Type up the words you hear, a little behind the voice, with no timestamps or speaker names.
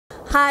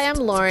Hi, I'm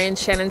Lauren,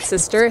 Shannon's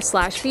sister /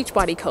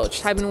 Beachbody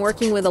coach. I've been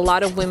working with a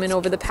lot of women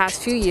over the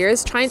past few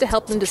years, trying to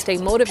help them to stay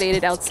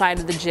motivated outside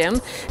of the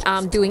gym,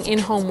 doing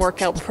in-home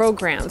workout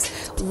programs.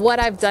 What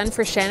I've done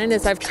for Shannon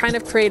is I've kind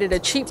of created a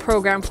cheat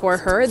program for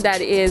her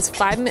that is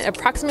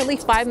approximately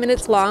 5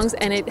 minutes long,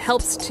 and it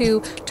helps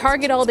to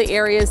target all the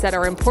areas that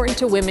are important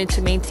to women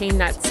to maintain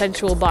that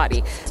sensual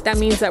body. That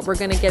means that we're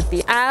going to get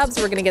the abs,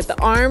 we're going to get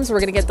the arms, we're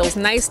going to get those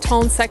nice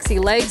toned sexy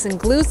legs and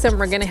glutes, and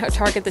we're going to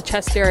target the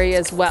chest area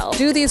as well.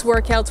 Do these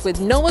workouts with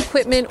no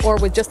equipment or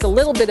with just a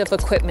little bit of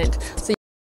equipment. So